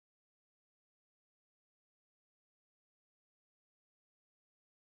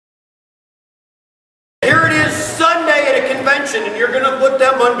convention and you're gonna put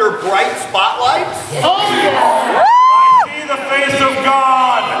them under bright spotlights? Oh yeah! I see the face of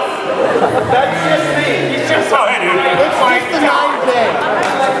God! That's just me. He's just so hey, dude. It's like the 9th day.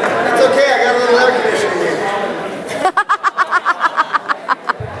 It's okay, I got a little air conditioning here.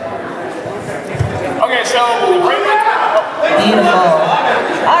 Okay, so beautiful.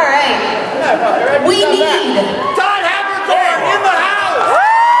 All right. We need Todd Habercorn in the house!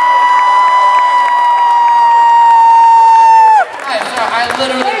 I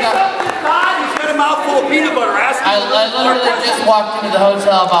literally got... Todd, he's got a mouthful of peanut butter. Ask him. I literally just walked into the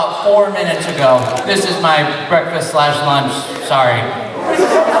hotel about 4 minutes ago. This is my breakfast/lunch. Sorry.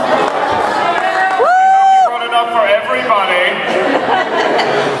 brought it up for everybody.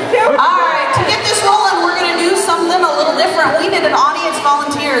 Alright, to get this rolling, we're going to do something a little different. We need an audience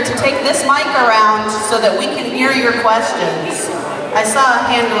volunteer to take this mic around so that we can hear your questions. I saw a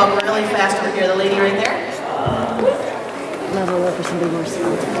hand go up really fast over here. The lady right there.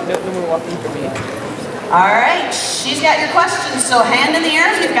 Alright, she's got your questions, so hand in the air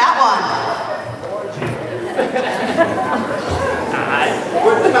if you've got one.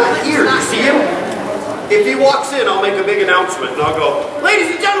 Not here, you see him? If he walks in, I'll make a big announcement and I'll go,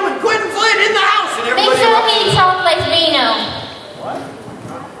 ladies and gentlemen, Quentin Flynn in the house! And Make everybody sure he talks like Vino.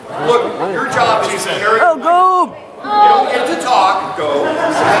 Look, your job is to carry. Oh, go! You don't get to talk, go.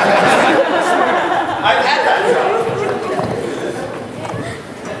 I've had that job.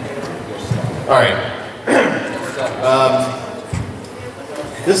 All right.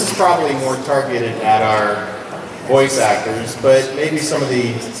 This is probably more targeted at our voice actors, but maybe some of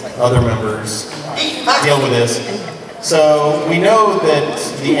the other members deal with this. So we know that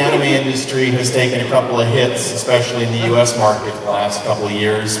the anime industry has taken a couple of hits, especially in the US market the last couple of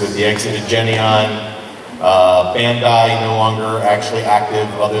years with the exit of Geneon. Bandai no longer actually active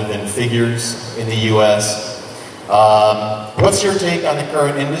other than figures in the US. What's your take on the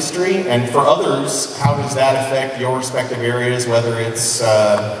current industry? And for others, how does that affect your respective areas, whether it's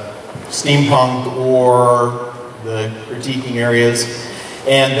steampunk or the critiquing areas?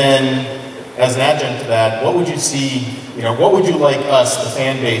 And then, as an adjunct to that, what would you see, what would you like us, the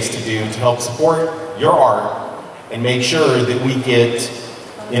fan base, to do to help support your art and make sure that we get,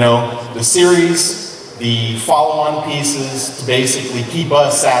 the series, the follow-on pieces to basically keep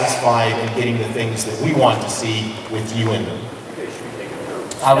us satisfied in getting the things that we want to see with you in them?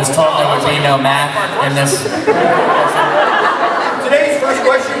 I was told there would be no math in this. Today's first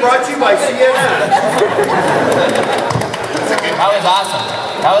question brought to you by CNN. That was awesome.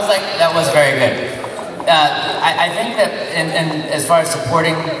 That was very good. I think that, and as far as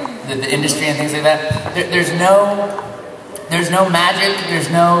supporting the industry and things like that, there's no magic,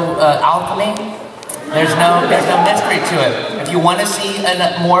 there's no alchemy, there's no mystery to it. If you want to see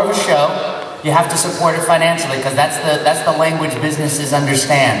more of a show, you have to support it financially, because that's the language businesses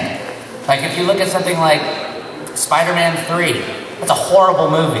understand. Like if you look at something like Spider-Man 3, that's a horrible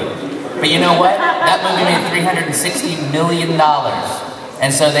movie. But you know what? That movie made $360 million.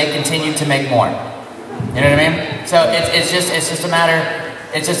 And so they continue to make more. You know what I mean? So it's just a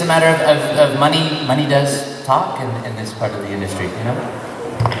matter of money. Money does talk in this part of the industry,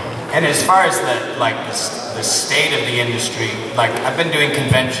 And as far as the state of the industry, I've been doing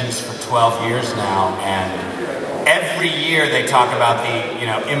conventions for 12 years now, and every year they talk about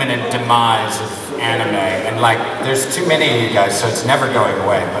the imminent demise of anime, and there's too many of you guys, so it's never going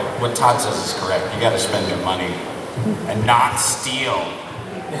away. But what Todd says is correct. You got to spend your money and not steal.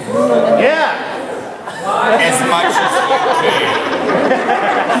 Yeah. As much as you can.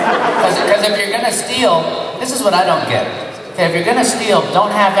 Because if you're gonna steal, this is what I don't get. Okay, if you're gonna steal,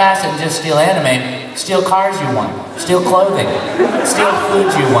 don't half-ass and just steal anime. Steal cars you want. Steal clothing. Steal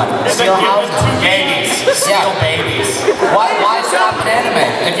food you want. Steal houses. Babies. Steal babies. Why stop at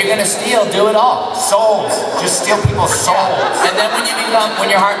anime? If you're gonna steal, do it all. Souls. Just steal people's souls. And then when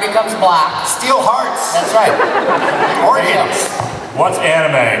your heart becomes black, steal hearts. That's right. Organs. What's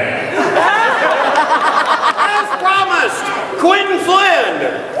anime? As promised, Quentin Flynn!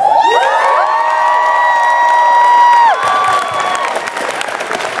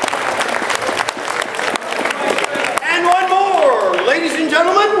 And one more, ladies and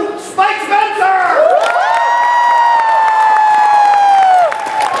gentlemen, Spike Spencer!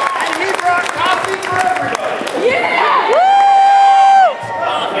 And he brought coffee for everybody. Yeah!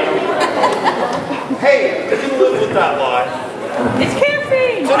 Hey, you can live with that lie. It's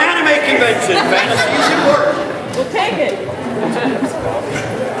caffeine! It's an anime convention. Fantasy is important. We'll take it.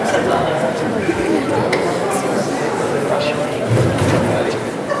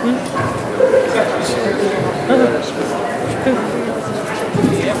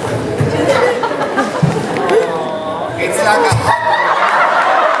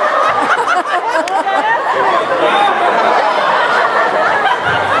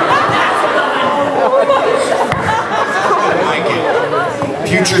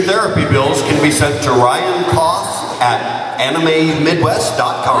 therapy bills can be sent to Ryan Koss at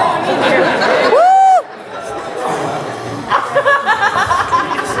animemidwest.com.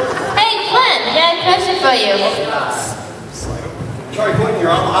 Hey, Glenn, I got a question for you. Sorry, Quentin, you're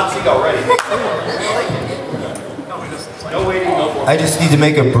on the hot seat already. No waiting, no more. I just need to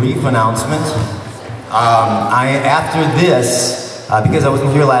make a brief announcement. After this, because I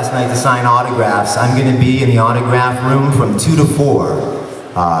wasn't here last night to sign autographs, I'm going to be in the autograph room from 2 to 4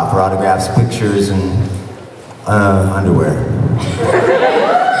 for autographs, pictures, and underwear.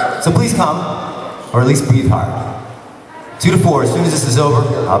 So please come, or at least breathe hard. 2 to 4, as soon as this is over,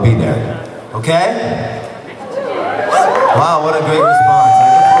 I'll be there. Okay? Wow, what a great response.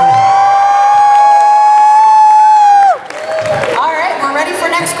 All right, we're ready for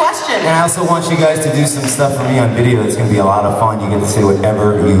next question. And I also want you guys to do some stuff for me on video. It's going to be a lot of fun. You get to say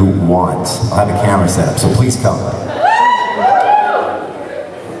whatever you want. I'll have a camera set up, so please come.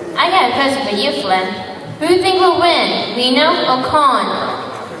 I got a question for you, Flynn. Who do you think will win, Reno or Con?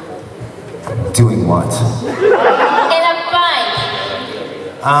 Doing what? In a fight.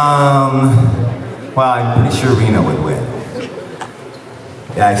 Well, I'm pretty sure Reno would win.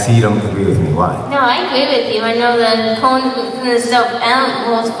 Yeah, I see you don't agree with me. Why? No, I agree with you. I know that Con is so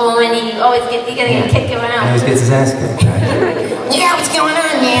animals for and he always gonna get kicked He around. always gets his ass kicked, right? Yeah, what's going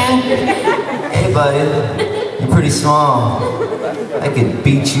on, man? Hey, buddy. You're pretty small. I could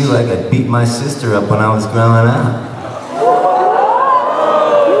beat you like I beat my sister up when I was growing up.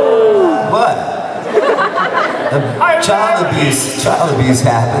 What? Child abuse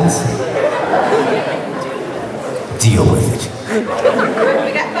happens. Deal with it. We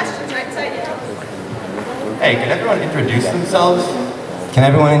got questions right beside you. Hey, can everyone introduce themselves? Can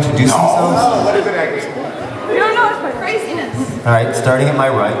everyone introduce themselves? What is it, Aggie? We don't know it's craziness. All right, starting at my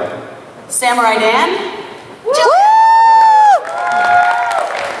right. Samurai Dan.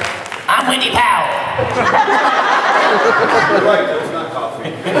 I'm Wendy Powell. Right, that's not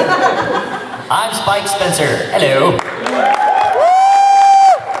coffee. I'm Spike Spencer. Hello.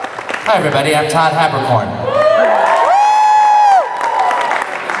 Hi, everybody. I'm Todd Habercorn.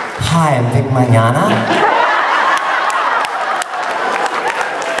 Hi, I'm Vic Mañana.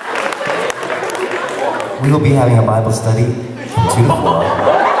 We will be having a Bible study from 2 to 4.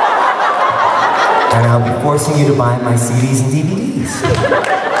 And I'll be forcing you to buy my CDs and DVDs.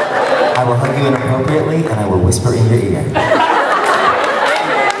 I will hug you inappropriately and I will whisper in your ear.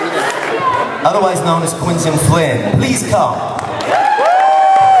 Otherwise known as Quinton Flynn. Please come.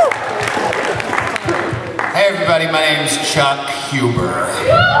 Hey everybody, my name's Chuck Huber.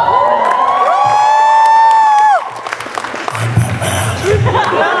 I'm Batman.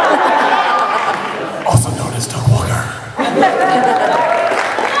 Also known as Doug Walker.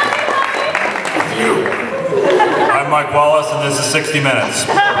 I'm Mike Wallace, and this is 60 Minutes.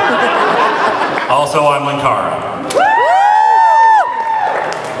 Also, I'm Linkara.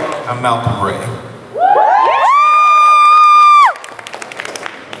 I'm Malcolm Ray.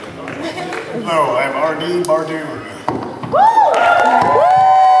 Hello, I'm R.D. Bardu.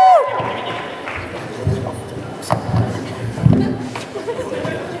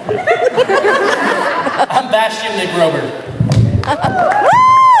 I'm Bastion McGrover.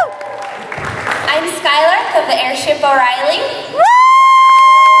 I'm Skylar of the Airship O'Reilly.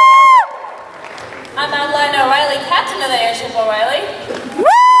 I'm Adeline O'Reilly, captain of the Airship O'Reilly.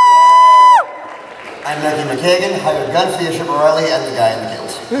 I'm Maggie McKagan, hired gun for the Airship O'Reilly and the guy in the guild.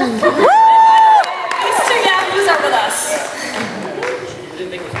 These two yahoos are with us.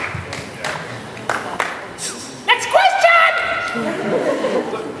 Next question!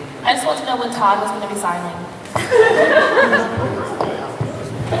 I just want to know when Todd was going to be signing.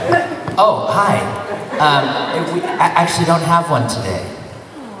 Oh, hi. I actually don't have one today.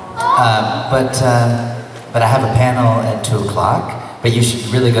 But I have a panel at 2 o'clock. But you should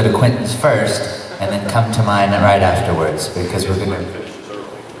really go to Quentin's first, and then come to mine right afterwards, because we're gonna...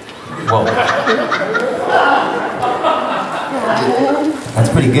 Whoa. That's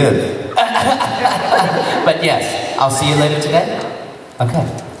pretty good. But yes, I'll see you later today. Okay.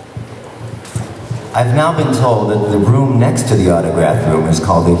 I've now been told that the room next to the autograph room is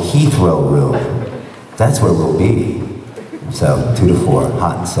called the Heathrow room. That's where we'll be. So, 2 to 4,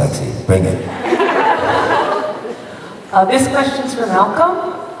 hot and sexy. Bring it. This question's for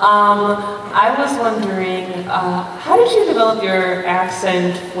Malcolm. I was wondering, how did you develop your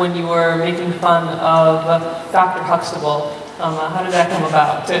accent when you were making fun of Dr. Huxtable? How did that come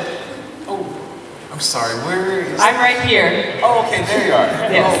about? Oh, I'm sorry, where is... I'm right here. Oh, okay, there you are.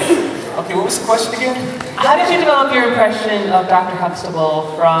 Yes. Oh, okay, what was the question again? How did you develop your impression of Dr.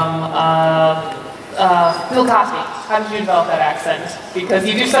 Huxtable from Bill Cosby. How did you develop that accent? Because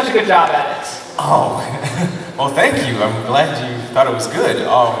you do such a good job at it. Oh, well, thank you. I'm glad you thought it was good.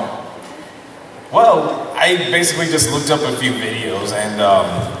 Well, I basically just looked up a few videos and,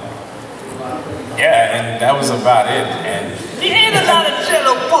 yeah, and that was about it. And you ain't a lot of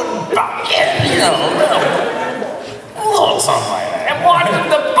jello pudding pop, yeah, you know, a little something like that. And watching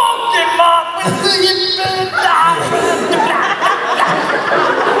the Pokemon with the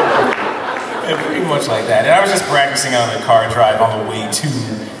pretty much like that. And I was just practicing on the car drive on the way to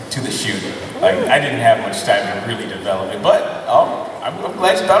the shoot. Like, I didn't have much time to really develop it, but I'm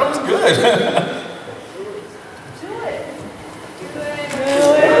glad you thought it was good.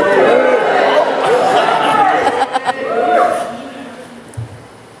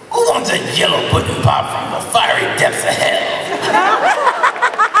 Who wants a yellow pudding pop from the fiery depths of hell?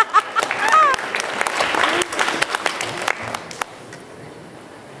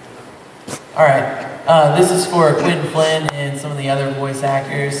 All right. This is for Quentin Flynn and some of the other voice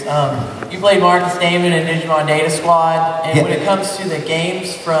actors. You played Marcus Damon in Digimon Data Squad, and when it comes to the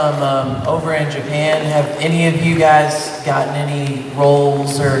games from over in Japan, have any of you guys gotten any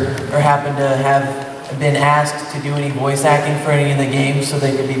roles or happen to have been asked to do any voice acting for any of the games so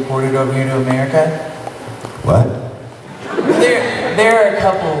they could be ported over here to America? What? There are a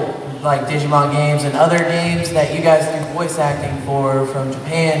couple like Digimon games and other games that you guys do voice acting for from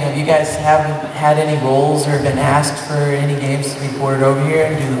Japan. Have you guys haven't had any roles or been asked for any games to be ported over here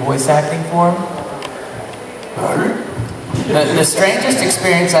and do the voice acting for them? The strangest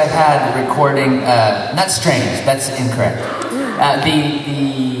experience I've had recording, not strange, that's incorrect.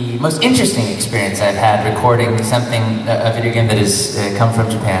 The most interesting experience I've had recording something, a video game that has come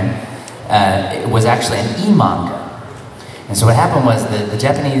from Japan, it was actually an e-manga. And so what happened was the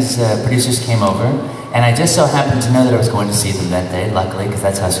Japanese producers came over, and I just so happened to know that I was going to see them that day, luckily, because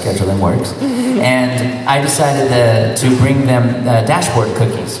that's how scheduling works. And I decided to bring them dashboard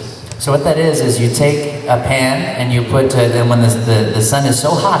cookies. So what that is you take a pan and you put, then when the sun is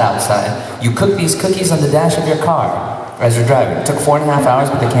so hot outside, you cook these cookies on the dash of your car as you're driving. It took 4.5 hours,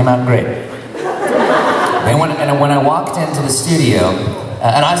 but they came out great. And when I walked into the studio,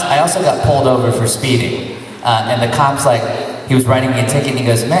 and I also got pulled over for speeding. And the cop's like, he was writing me a ticket and he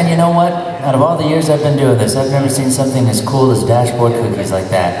goes, man, you know what? Out of all the years I've been doing this, I've never seen something as cool as dashboard cookies like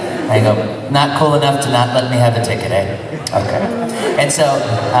that. And I go, not cool enough to not let me have a ticket, eh? Okay. And so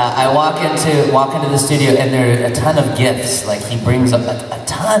I walk into the studio and there are a ton of gifts. Like he brings up a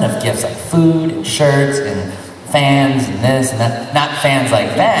ton of gifts, like food and shirts and fans and this and that. Not fans like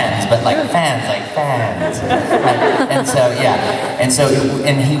fans, but like fans like fans. And so, yeah.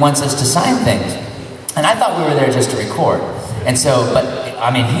 And he wants us to sign things. And I thought we were there just to record. And so, but,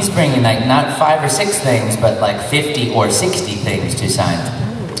 I mean, he's bringing like not 5 or 6 things, but like 50 or 60 things to sign.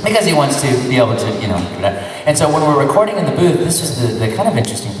 Because he wants to be able to, you know, do that. And so when we're recording in the booth, this was the kind of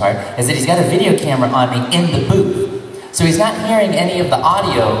interesting part, is that he's got a video camera on me in the booth. So he's not hearing any of the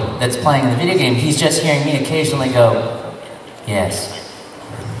audio that's playing in the video game, he's just hearing me occasionally go, yes,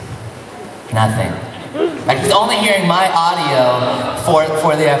 nothing. Like he's only hearing my audio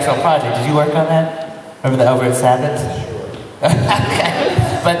for the actual project. Did you work on that? Over at Sabbath? Okay.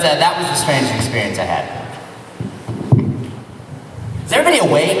 But that was the strangest experience I had. Is everybody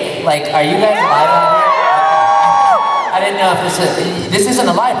awake? Like, are you guys alive out here? Okay. I didn't know if this isn't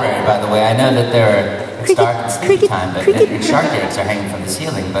a library, by the way. I know that it's dark and sleepy time, but and shark eggs are hanging from the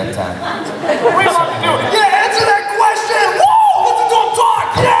ceiling, but... What are we about to do? Yeah, answer that question! Whoa! Let the dog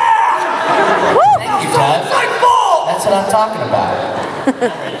talk! Yeah! Thank you, Doug. That's what I'm talking about.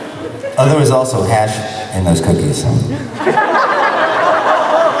 Oh, there was also hash in those cookies.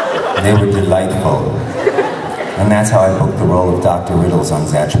 They were delightful. And that's how I booked the role of Dr. Riddles on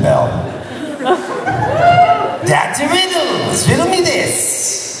Zatch Bell. Dr. Riddles, riddle me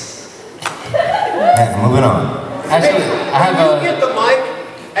this. Yeah, moving on. Actually, I have Can you get the mic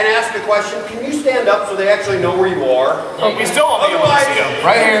and ask a question? Can you stand up so they actually know where you are? Oh, we still won't be able to see him.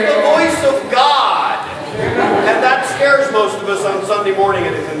 Right here. The voice of God. And that scares most of us on Sunday morning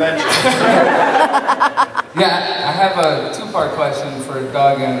at a convention. Yeah, I have a 2-part question for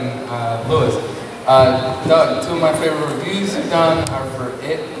Doug and Louis. Doug, 2 of my favorite reviews you've done are for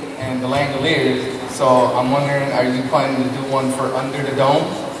It and The Langoliers. So I'm wondering, are you planning to do one for Under the Dome?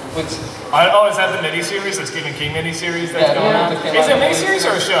 Which is that the mini-series, the Stephen King mini-series that's going on? Is it a mini-series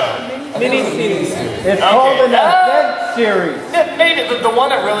or a show? Mini-series. It's called an Dead series. Maybe the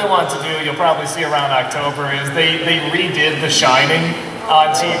one I really want to do, you'll probably see around October, is they redid The Shining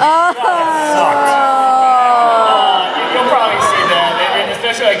on TV. That sucked. You'll probably see that.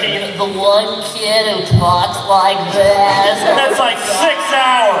 especially like the one kid who talks like this. That's like 6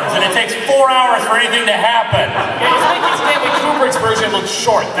 hours, and it takes 4 hours for anything to happen. Yeah, he's making Stanley Kubrick's version look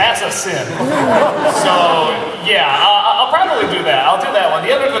short. That's a sin. So, yeah, I'll probably do that. I'll do that one.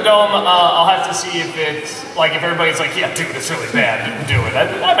 The Under the Dome, I'll have to see if it's, like, if everybody's like, yeah, dude, it's really bad, do it.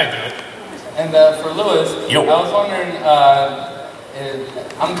 I might do it. And for Lewis, I was wondering,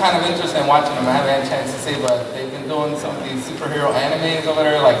 I'm kind of interested in watching them. I haven't had a chance to see, but they've been doing some of these superhero animes over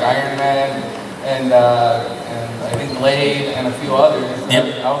there, like Iron Man and I think Blade and a few others.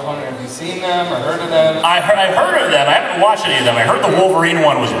 Yep. I was wondering, have you seen them or heard of them? I heard of them. I haven't watched any of them. I heard the Wolverine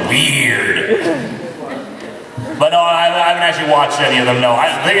one was weird. But no, I haven't actually watched any of them, no.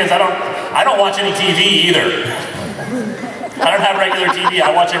 The thing is, I don't watch any TV either. I don't have regular TV.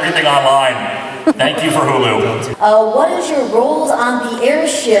 I watch everything online. Thank you for Hulu. What is your roles on the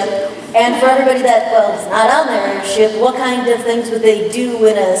airship? And for everybody that, well, is not on their airship, what kind of things would they do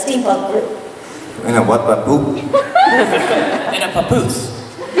in a steampunk group? In a what, papoose? In a papoose.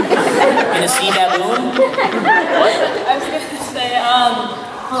 In a sea baboon? I was going to say,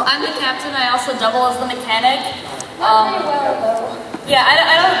 well, I'm the captain. I also double as the mechanic. Yeah,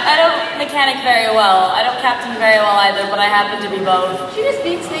 I don't mechanic very well. I don't captain very well either, but I happen to be both. She just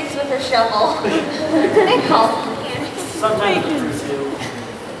beats things with her shovel. They call them mechanics. Sometimes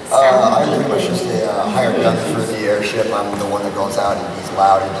I'm pretty much just a hired gun for the airship. I'm the one that goes out and he's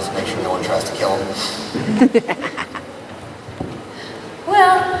loud and just makes sure no one tries to kill him.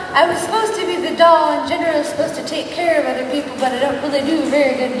 Well, I was supposed to be the doll and generally supposed to take care of other people, but I don't really do a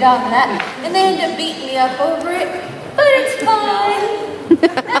very good job of that. And they end up beating me up over it. But it's fine.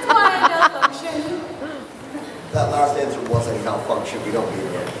 That's why I malfunction. That last answer wasn't malfunction. We don't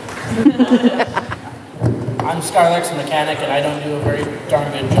need it. I'm Scarlett's mechanic, and I don't do a very darn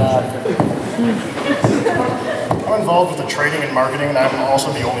good job. I'm involved with the trading and marketing, and I'm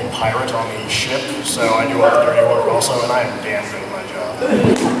also the only pirate on the ship, so I do all the dirty work also, and I am damn good at my job.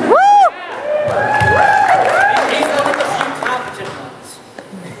 He's one of the few competent ones.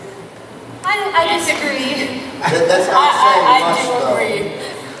 I disagree. That's not saying I do agree.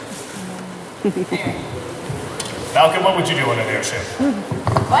 Malcolm, what would you do on an airship?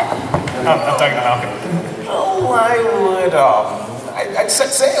 What? I'm talking to Malcolm. Oh, I would, I'd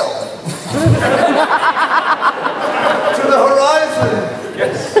set sail. To the horizon!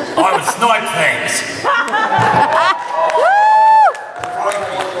 Yes. I would snipe things.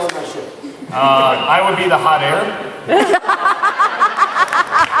 I would be the hot air.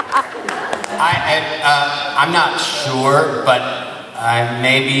 I'm not sure, but I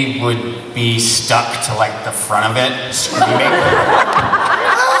maybe would be stuck to like the front of it, screaming.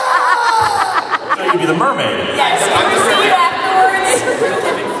 So you'd be the mermaid. Yes, we see you afterwards.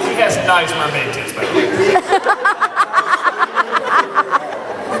 She has nice mermaid tits, by the way.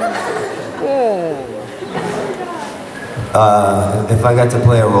 If I got to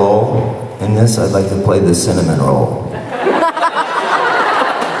play a role in this, I'd like to play the cinnamon roll.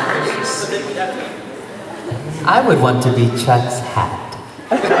 I would want to be Chuck's hat.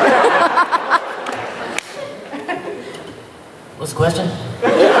 What's the question?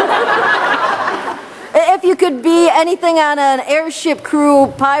 If you could be anything on an airship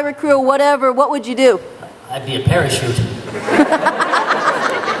crew, pirate crew, whatever, what would you do? I'd be a parachute.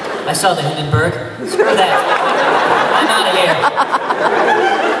 I saw the Hindenburg. Screw that. I'm out of here.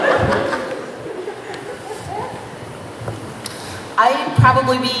 I'd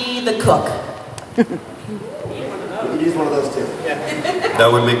probably be the cook. You could use one of those too. That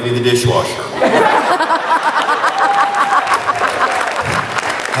would make me the dishwasher.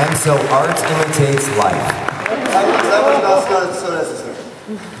 And so art imitates life. That was not so necessary.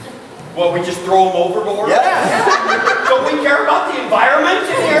 Well, we just throw them overboard? Yeah. Don't we care about the environment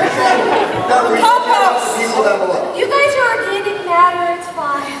in here? No, we care about the people down below. You guys are organic matter, it's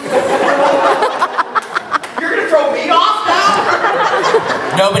fine. You're going to throw me off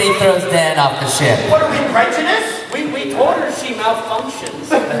now? Nobody throws Dan off the ship. What are we, prejudiced? We told her she malfunctions.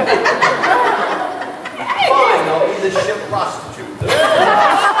 Fine, I'll be the ship prostitute.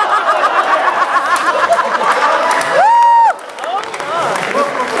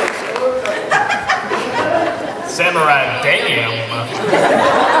 Samurai, damn.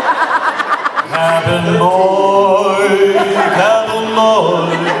 Cabin boy, cabin boy.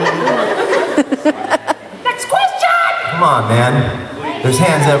 Next question! Come on, man. There's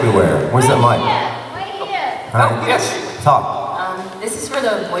hands everywhere. Where's that mic? All right. Yes. Talk. This is for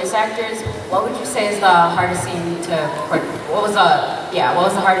the voice actors. What would you say is the hardest scene to what was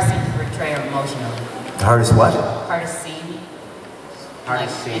the hardest scene to portray emotionally? The hardest what? Hardest scene.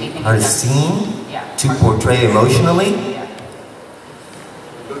 Hardest scene. Anything Hardest scene? Yeah. To portray emotionally? Yeah.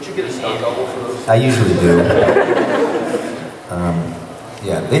 Don't you get a stunt double for those? I usually do.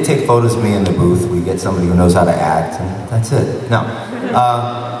 Yeah, they take photos of me in the booth. We get somebody who knows how to act, and that's it. No.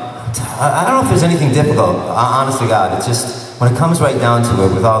 I don't know if there's anything difficult, honest to God. It's just, when it comes right down to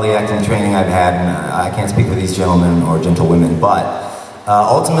it, with all the acting training I've had, and I can't speak for these gentlemen or gentlewomen, but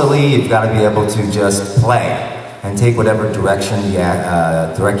ultimately you've got to be able to just play and take whatever direction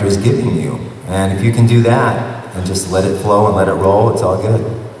the director is giving you. And if you can do that, and just let it flow and let it roll, it's all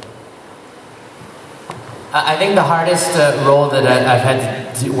good. I think the hardest role that I've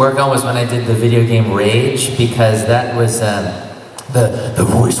had to work on was when I did the video game Rage, because that was, the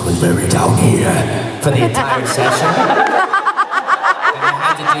voice was very down here for the entire session. And I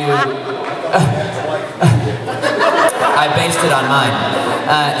had to do, I based it on mine.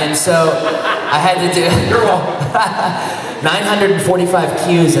 And so I had to do 945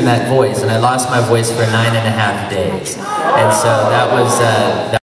 cues in that voice, and I lost my voice for 9.5 days. And so that was,